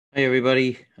Hi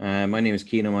everybody, my name is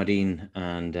Cian Maidín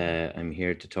and I'm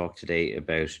here to talk today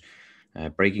about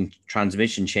breaking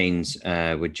transmission chains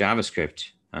with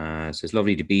JavaScript. So it's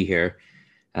lovely to be here.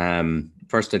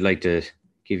 First, I'd like to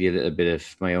give you a little bit of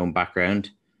my own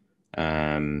background.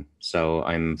 So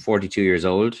I'm 42 years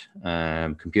old,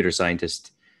 computer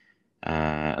scientist,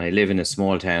 and I live in a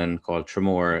small town called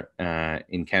Tramore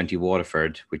in County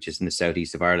Waterford, which is in the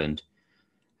southeast of Ireland.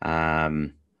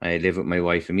 I live with my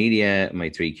wife Amelia, my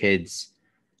three kids,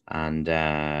 and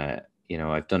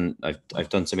I've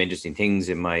done some interesting things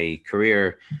in my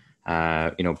career.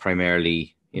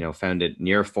 Primarily founded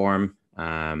Nearform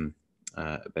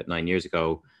about 9 years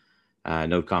ago,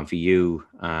 NodeConf.eu,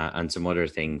 and some other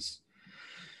things.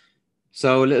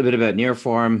 So a little bit about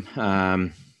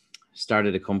Nearform.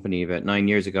 Started a company about 9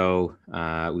 years ago.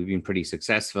 We've been pretty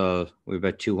successful. We're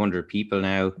about 200 people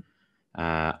now,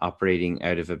 operating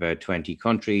out of about 20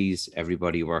 countries.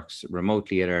 Everybody works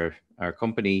remotely at our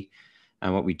company.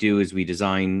 And what we do is we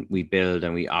design, we build,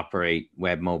 and we operate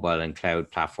web, mobile, and cloud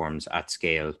platforms at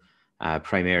scale,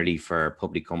 primarily for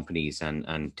public companies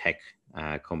and tech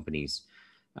companies.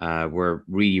 We're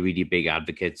really, really big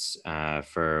advocates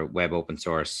for web open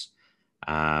source.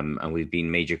 And we've been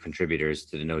major contributors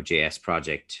to the Node.js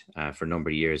project for a number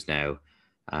of years now,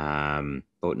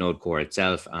 both Node Core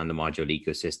itself and the module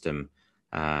ecosystem.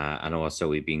 And also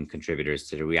we've been contributors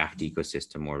to the React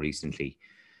ecosystem more recently.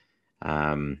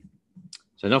 So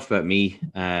enough about me.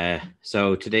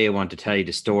 So today I want to tell you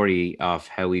the story of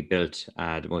how we built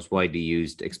the most widely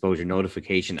used exposure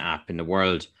notification app in the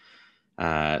world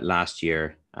last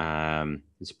year.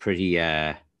 It's a pretty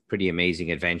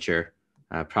amazing adventure.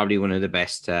 Probably one of the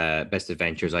best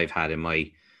adventures I've had in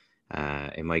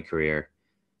my career.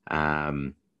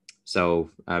 So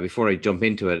before I jump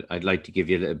into it, I'd like to give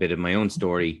you a little bit of my own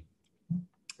story.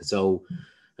 So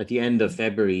at the end of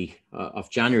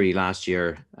January last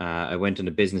year, I went on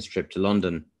a business trip to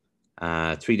London,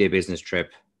 3-day business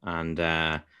trip. And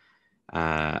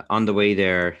on the way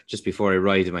there, just before I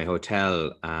arrived at my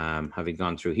hotel, having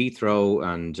gone through Heathrow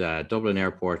and Dublin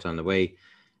Airport on the way,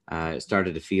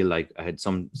 started to feel like I had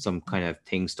some kind of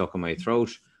thing stuck in my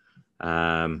throat.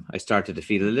 I started to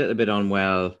feel a little bit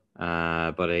unwell,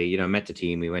 but I met the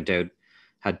team. We went out,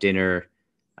 had dinner,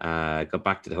 got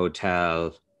back to the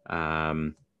hotel,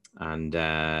 and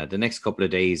the next couple of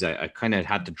days, I kind of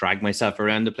had to drag myself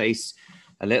around the place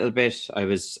a little bit.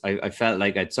 I felt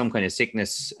like I had some kind of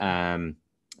sickness, but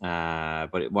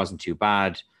it wasn't too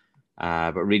bad.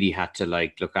 But really had to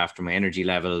look after my energy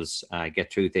levels,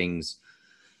 get through things.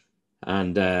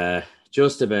 And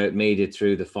just about made it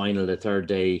through the third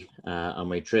day on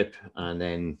my trip, and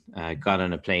then got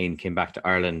on a plane, came back to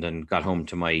Ireland, and got home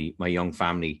to my young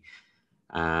family.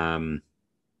 And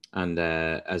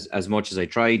as much as I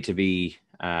tried to be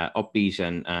upbeat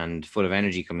and full of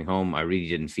energy coming home, I really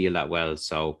didn't feel that well.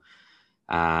 So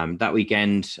that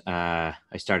weekend, I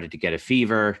started to get a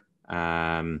fever.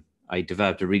 I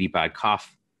developed a really bad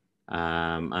cough.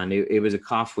 And it was a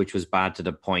cough which was bad to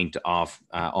the point of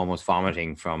almost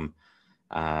vomiting from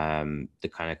the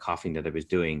kind of coughing that I was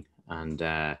doing. And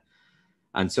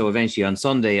so eventually on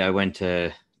Sunday, I went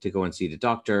to go and see the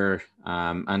doctor.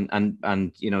 And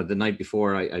the night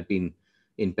before, I'd been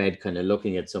in bed kind of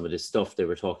looking at some of this stuff. They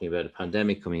were talking about a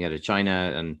pandemic coming out of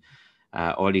China and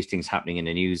all these things happening in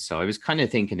the news. So I was kind of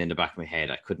thinking in the back of my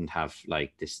head, I couldn't have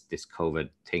this COVID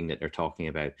thing that they're talking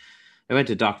about. I went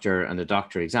to the doctor, and the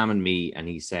doctor examined me, and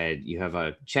he said, you have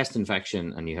a chest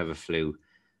infection and you have a flu,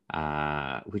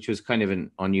 which was kind of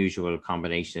an unusual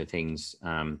combination of things.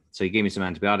 So he gave me some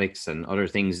antibiotics and other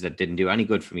things that didn't do any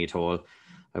good for me at all.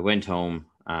 I went home,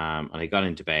 and I got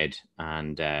into bed,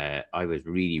 and I was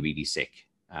really, really sick.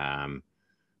 I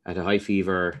had a high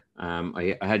fever.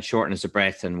 I had shortness of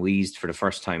breath and wheezed for the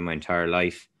first time in my entire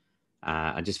life.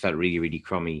 I just felt really, really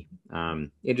crummy.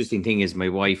 Interesting thing is my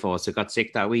wife also got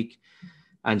sick that week,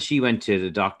 and she went to the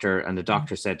doctor, and the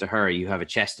doctor said to her, you have a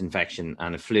chest infection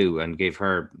and a flu, and gave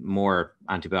her more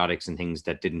antibiotics and things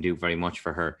that didn't do very much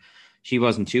for her. She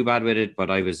wasn't too bad with it,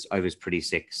 but I was pretty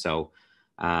sick. So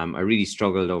I really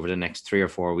struggled over the next 3 or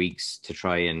 4 weeks to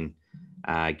try and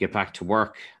get back to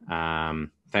work.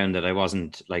 Found that I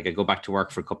wasn't I go back to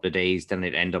work for a couple of days, then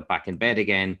I'd end up back in bed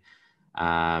again.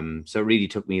 So it really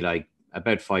took me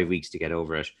about 5 weeks to get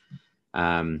over it.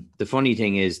 The funny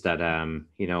thing is that,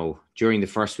 during the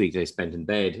first week that I spent in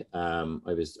bed,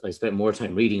 I spent more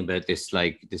time reading about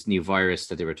this new virus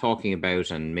that they were talking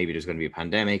about, and maybe there's going to be a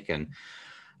pandemic and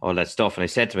all that stuff. And I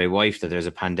said to my wife that there's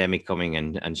a pandemic coming,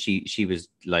 and she was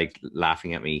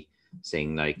laughing at me,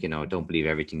 saying don't believe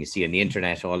everything you see on the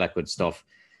internet, all that good stuff.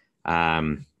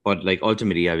 but like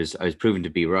ultimately I was proven to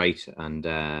be right, and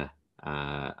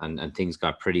things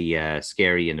got pretty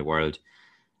scary in the world,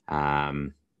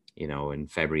 in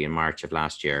February and March of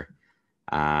last year.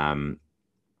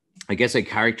 I guess I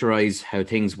characterize how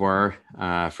things were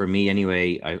for me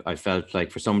anyway. I felt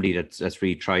like for somebody that's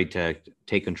really tried to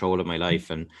take control of my life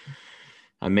and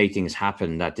make things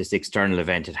happen, that this external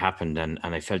event had happened, and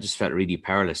I just felt really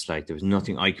powerless. Like there was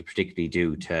nothing I could particularly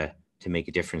do to make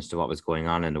a difference to what was going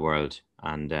on in the world,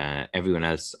 and everyone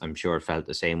else, I'm sure, felt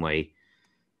the same way.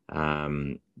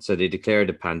 So they declared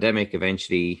a pandemic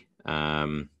eventually.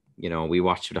 We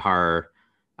watched with horror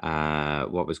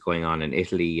what was going on in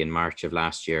Italy in March of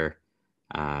last year,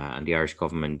 and the Irish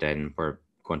government then were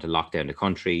going to lock down the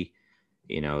country.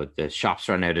 The shops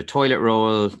ran out of toilet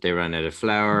roll, they ran out of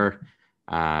flour.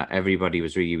 Everybody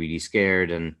was really, really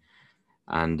scared, and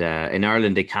in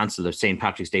Ireland they cancelled the St.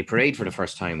 Patrick's Day parade for the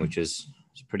first time, which is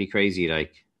pretty crazy.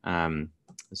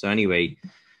 So anyway,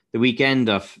 the weekend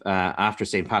of after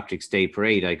St. Patrick's Day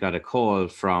parade, I got a call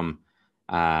from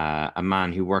a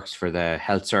man who works for the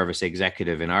health service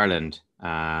executive in Ireland,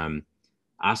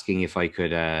 asking if I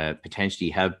could potentially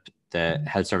help the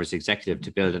health service executive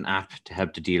to build an app to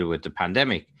help to deal with the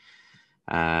pandemic.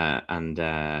 And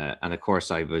of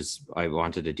course I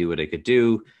wanted to do what I could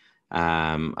do.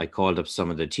 I called up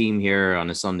some of the team here on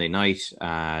a Sunday night.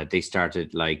 They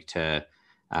started to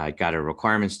gather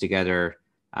requirements together,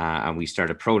 and we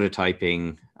started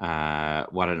prototyping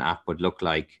what an app would look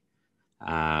like.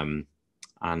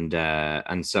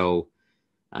 And so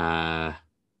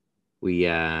we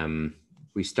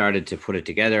started to put it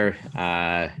together,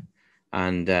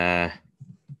 and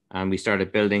we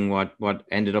started building what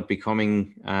ended up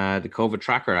becoming the COVID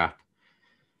tracker app.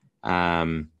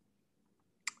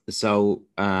 So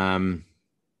I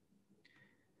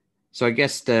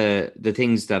guess the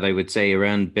things that I would say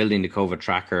around building the COVID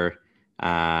tracker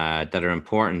that are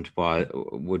important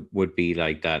would be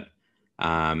like that.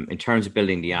 In terms of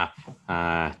building the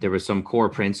app, there were some core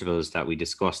principles that we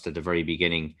discussed at the very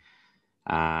beginning.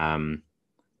 One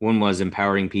was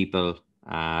empowering people.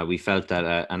 We felt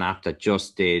that an app that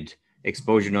just did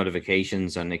exposure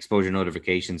notifications, and exposure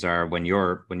notifications are when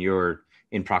you're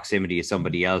in proximity of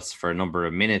somebody else for a number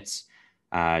of minutes,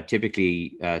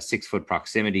 typically 6 foot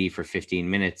proximity for 15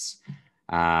 minutes.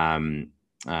 If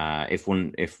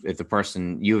the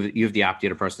person, you have the app, the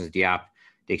other person has the app,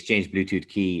 they exchange Bluetooth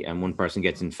key, and one person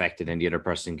gets infected and the other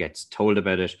person gets told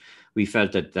about it. We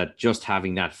felt that just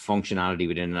having that functionality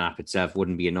within an app itself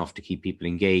wouldn't be enough to keep people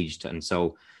engaged. And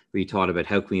so we thought about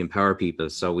how can we empower people.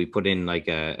 So we put in like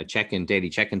a daily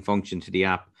check-in function to the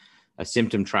app, a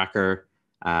symptom tracker,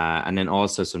 and then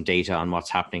also some data on what's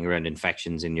happening around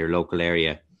infections in your local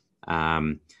area.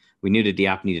 We knew that the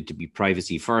app needed to be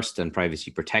privacy first and privacy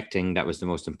protecting. That was the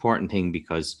most important thing,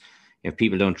 because if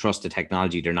people don't trust the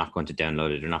technology, they're not going to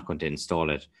download it, they're not going to install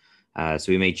it.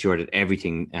 So we made sure that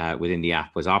everything within the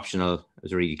app was optional. It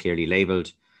was really clearly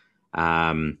labeled.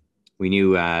 We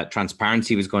knew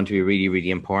transparency was going to be really,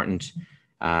 really important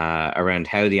around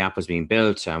how the app was being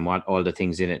built and what all the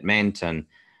things in it meant. And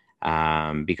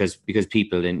because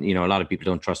people, a lot of people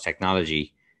don't trust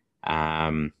technology.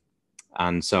 And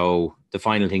so the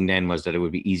final thing then was that it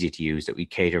would be easy to use, that we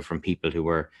cater from people who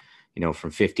were,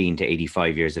 from 15 to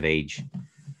 85 years of age.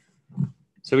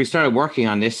 So we started working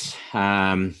on this.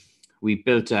 We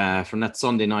built from that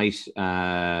Sunday night,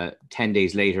 10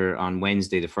 days later, on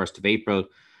Wednesday, the 1st of April,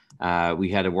 we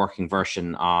had a working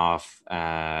version of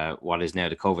what is now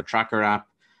the COVID Tracker app.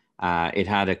 It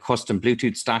had a custom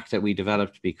Bluetooth stack that we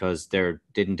developed because there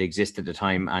didn't exist at the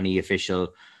time any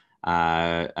official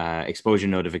exposure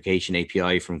notification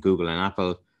API from Google and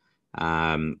Apple.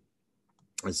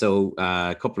 And so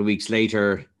a couple of weeks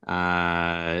later,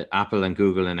 Apple and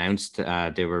Google announced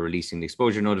they were releasing the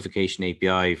exposure notification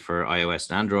API for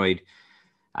iOS and Android.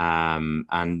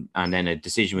 And then a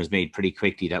decision was made pretty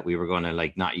quickly that we were going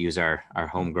to not use our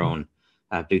homegrown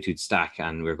Bluetooth stack,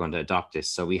 and we were going to adopt this.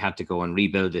 So we had to go and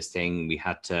rebuild this thing. We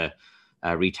had to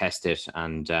retest it,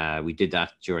 and we did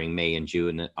that during May and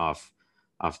June of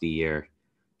the year.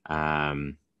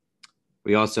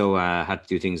 We also had to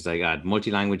do things like add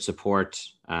multi-language support.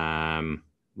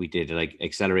 We did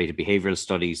accelerated behavioral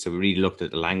studies. So we really looked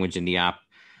at the language in the app.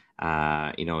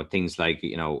 Things like,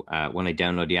 when I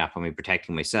download the app, am I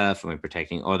protecting myself? Am I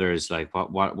protecting others?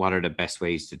 What are the best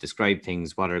ways to describe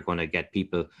things? What are going to get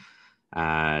people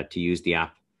to use the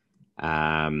app?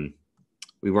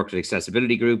 We worked with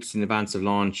accessibility groups in advance of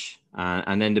launch.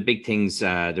 And then the big things,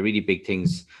 the really big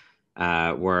things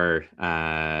where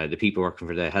the people working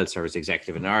for the Health Service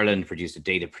Executive in Ireland produced a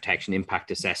data protection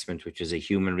impact assessment, which is a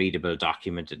human readable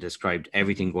document that described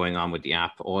everything going on with the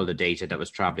app, all the data that was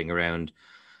traveling around,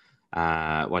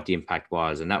 what the impact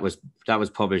was. And that was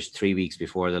published 3 weeks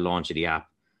before the launch of the app.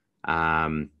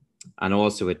 And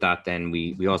also with that, then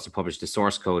we also published the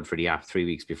source code for the app 3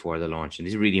 weeks before the launch. And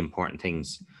these are really important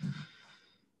things.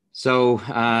 So,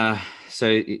 the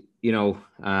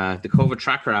COVID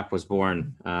Tracker app was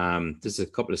born. This is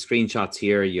a couple of screenshots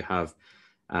here. You have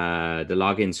the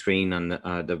login screen on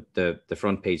the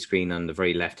front page screen on the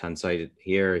very left-hand side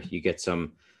here. You get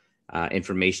some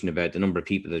information about the number of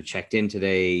people that have checked in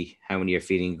today, how many are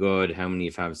feeling good, how many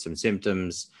have had some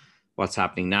symptoms, what's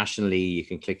happening nationally. You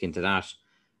can click into that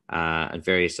and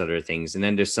various other things. And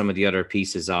then there's some of the other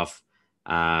pieces of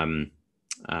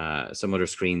some other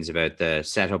screens about the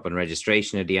setup and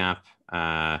registration of the app,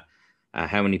 how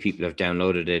many people have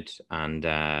downloaded it,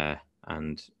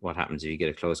 and what happens if you get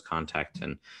a close contact.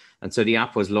 And so the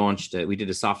app was launched. We did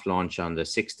a soft launch on the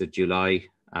 6th of July.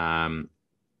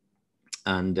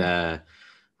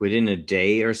 Within a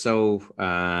day or so,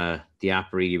 the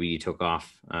app really took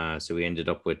off. So we ended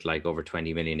up with like over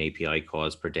 20 million API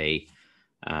calls per day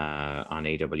on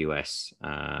AWS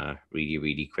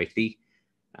really quickly.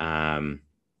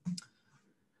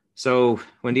 So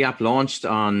when the app launched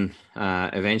on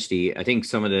eventually, I think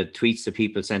some of the tweets that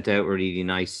people sent out were really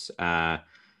nice.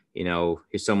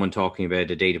 Here's someone talking about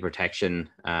the data protection.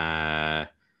 The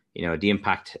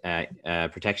impact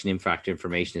protection impact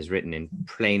information is written in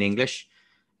plain English.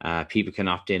 People can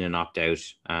opt in and opt out,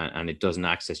 and it doesn't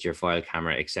access your file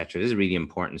camera, etc. This is really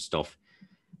important stuff.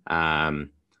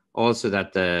 Also,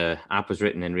 that the app was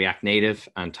written in React Native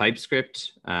and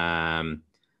TypeScript, and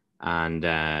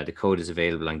the code is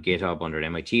available on GitHub under an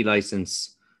MIT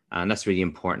license, and that's really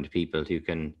important to people who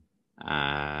can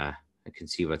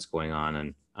see what's going on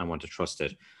and want to trust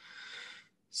it.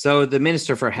 So the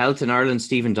Minister for Health in Ireland,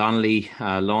 Stephen Donnelly,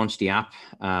 launched the app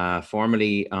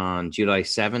formally on July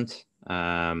 7th.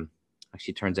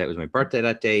 Actually, it turns out it was my birthday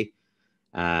that day,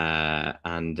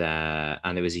 and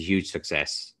it was a huge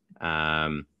success.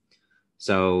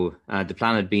 So the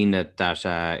plan had been that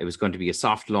it was going to be a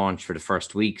soft launch for the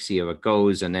first week, see how it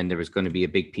goes, and then there was going to be a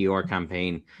big PR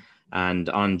campaign. And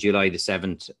on July the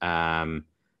 7th,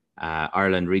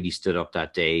 Ireland really stood up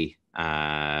that day,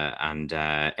 and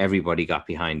everybody got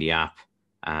behind the app.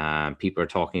 People are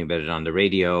talking about it on the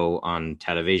radio, on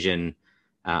television,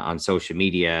 on social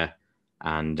media,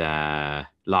 and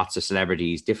lots of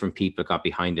celebrities, different people got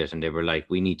behind it, and they were like,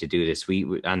 we need to do this.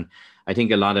 And I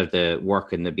think a lot of the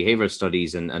work in the behavioral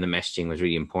studies and the messaging was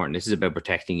really important. This is about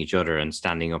protecting each other and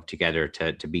standing up together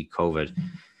to beat COVID.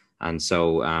 And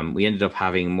so we ended up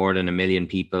having more than 1 million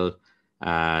people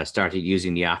started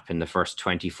using the app in the first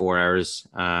 24 hours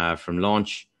from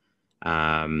launch.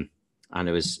 And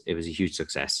it was a huge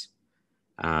success.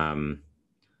 So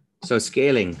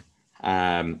scaling.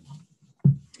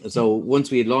 So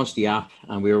once we had launched the app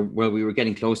and we were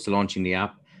getting close to launching the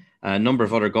app, a number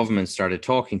of other governments started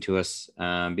talking to us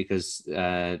because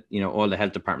all the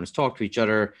health departments talk to each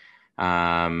other,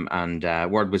 and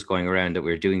word was going around that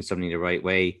we were doing something the right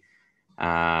way.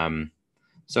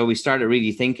 So we started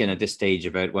really thinking at this stage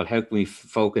about, well, how can we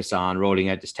focus on rolling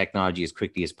out this technology as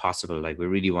quickly as possible? Like, we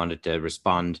really wanted to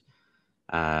respond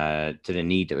to the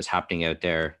need that was happening out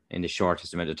there in the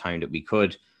shortest amount of time that we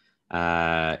could.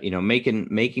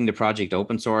 Making the project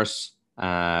open source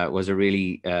was a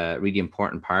really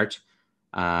important part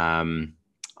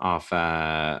of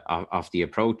the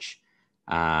approach.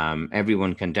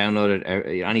 Everyone can download it.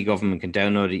 Any government can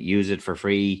download it, use it for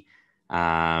free,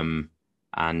 it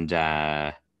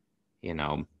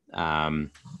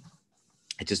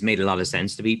just made a lot of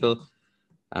sense to people.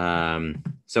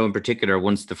 So in particular,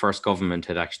 once the first government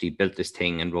had actually built this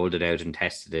thing and rolled it out and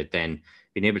tested it, then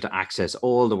being able to access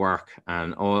all the work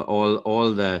and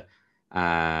all the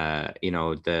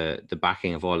the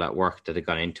backing of all that work that had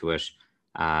gone into it,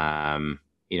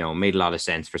 made a lot of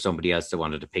sense for somebody else that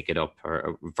wanted to pick it up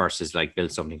or versus like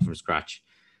build something from scratch.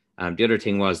 The other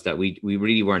thing was that we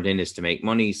really weren't in this to make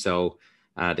money. So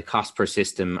the cost per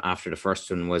system after the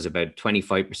first one was about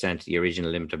 25% of the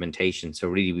original implementation. So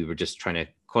really, we were just trying to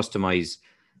customize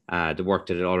the work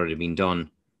that had already been done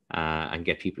and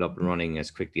get people up and running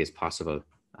as quickly as possible.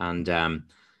 And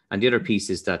the other piece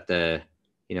is that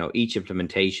each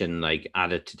implementation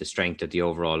added to the strength of the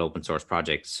overall open source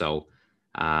project. So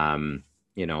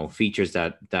features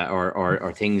that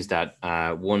or things that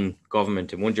one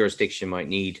government in one jurisdiction might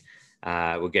need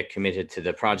will get committed to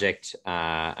the project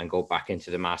and go back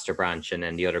into the master branch, and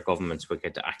then the other governments will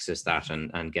get to access that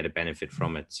and get a benefit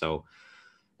from it. So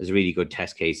as a really good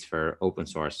test case for open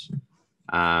source.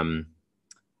 Kind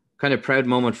of proud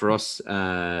moment for us,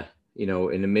 you know,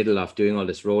 in the middle of doing all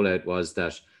this rollout was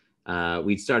that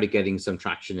we'd started getting some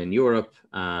traction in Europe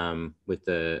with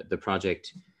the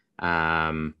project.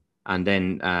 And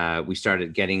then we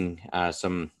started getting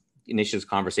some initial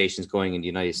conversations going in the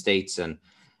United States. And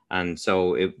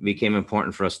so it became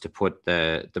important for us to put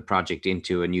the project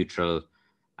into a neutral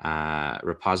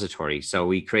repository. So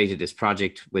we created this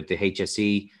project with the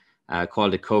HSE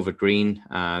called it COVID Green.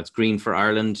 It's green for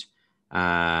Ireland.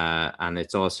 And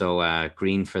it's also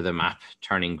green for the map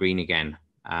turning green again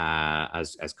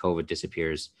as COVID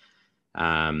disappears.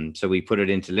 So we put it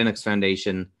into Linux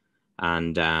Foundation,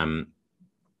 and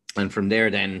from there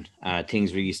then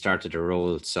things really started to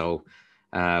roll. So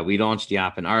we launched the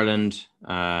app in Ireland,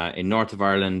 in north of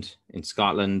Ireland, in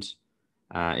Scotland,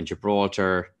 in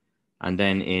Gibraltar, and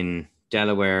then in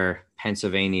Delaware,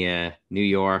 Pennsylvania, New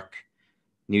York,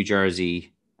 New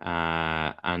Jersey,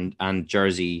 and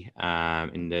Jersey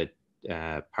in the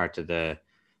part of the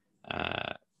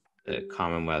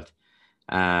Commonwealth.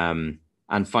 And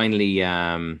finally,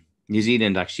 New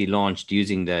Zealand actually launched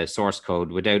using the source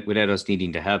code without us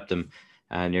needing to help them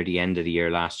near the end of the year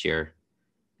last year.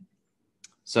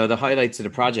 So the highlights of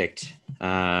the project.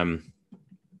 For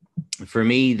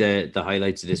me, the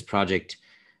highlights of this project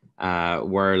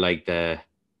were like the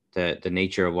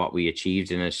nature of what we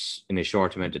achieved in a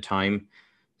short amount of time.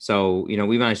 So, you know,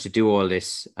 we managed to do all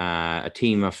this, a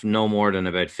team of no more than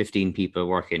about 15 people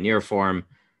working Nearform,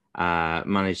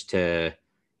 managed to,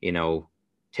 you know,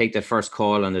 take the first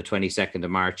call on the 22nd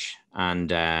of March. And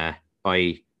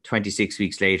by 26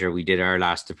 weeks later, we did our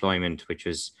last deployment, which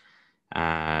was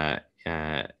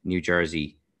New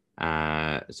Jersey.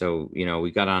 So, you know,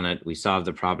 we got on it, we solved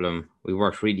the problem. We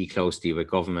worked really closely with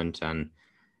government, and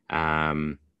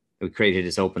we created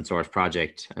this open source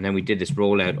project. And then we did this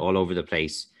rollout all over the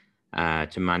place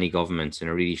to many governments in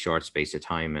a really short space of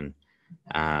time. And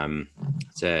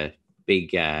it's a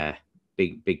big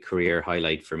career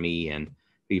highlight for me, and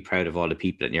really proud of all the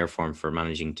people at Nearform for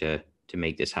managing to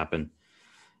make this happen.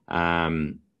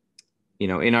 You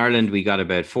know, in Ireland, we got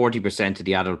about 40% of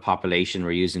the adult population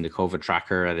were using the COVID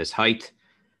tracker at its height,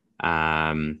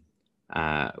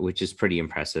 which is pretty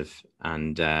impressive.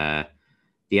 And the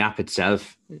app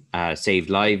itself saved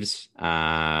lives,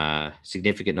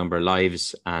 significant number of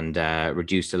lives, and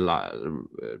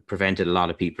prevented a lot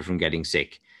of people from getting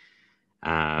sick.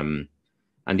 And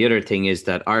the other thing is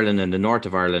that Ireland and the north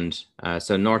of Ireland,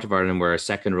 so north of Ireland were a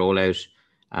second rollout.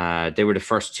 They were the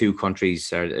first two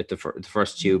countries, or the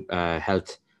first two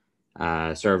health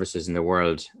services in the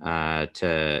world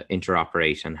to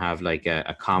interoperate and have like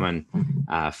a common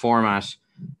format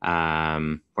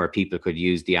where people could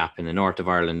use the app in the north of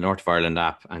Ireland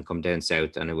app, and come down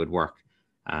south, and it would work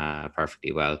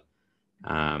perfectly well.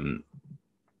 In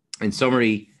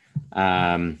summary,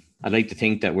 I'd like to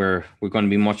think that we're going to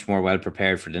be much more well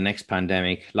prepared for the next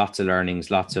pandemic. Lots of learnings,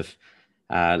 lots of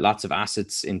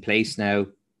assets in place now.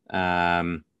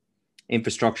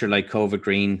 Infrastructure like COVID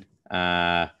Green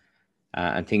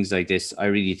and things like this. I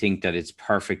really think that it's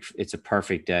perfect. It's a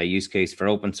perfect use case for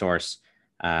open source,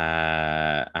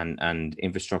 and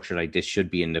infrastructure like this should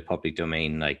be in the public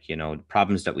domain. Like, you know, the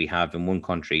problems that we have in one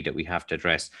country that we have to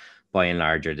address, by and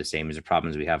large, are the same as the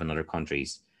problems we have in other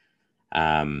countries.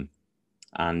 And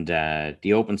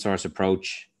the open source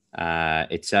approach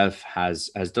itself has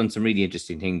done some really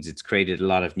interesting things. It's created a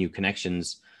lot of new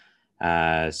connections.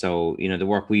 So, you know, the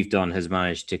work we've done has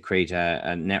managed to create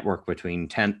a network between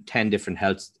 10 different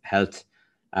health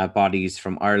bodies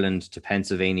from Ireland to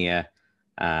Pennsylvania,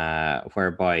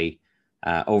 whereby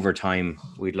over time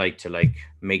we'd like to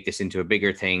make this into a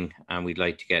bigger thing, and we'd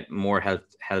like to get more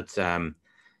health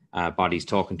bodies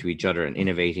talking to each other and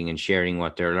innovating and sharing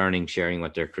what they're learning, sharing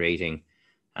what they're creating,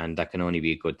 and that can only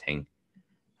be a good thing.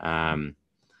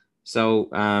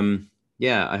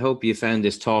 Yeah, I hope you found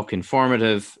this talk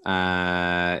informative.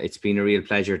 It's been a real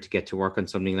pleasure to get to work on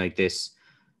something like this.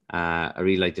 I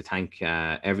really like to thank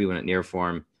everyone at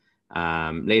Nearform.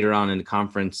 Later on in the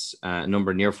conference, a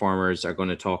number of Nearformers are going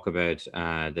to talk about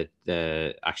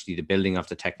actually the building of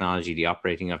the technology, the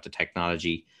operating of the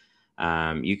technology.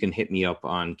 You can hit me up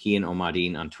on Cian or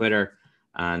Maidín on Twitter.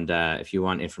 And if you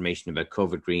want information about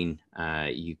COVID Green,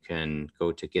 you can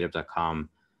go to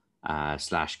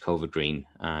github.com/COVID Green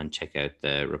and check out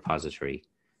the repository.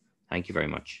 Thank you very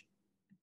much.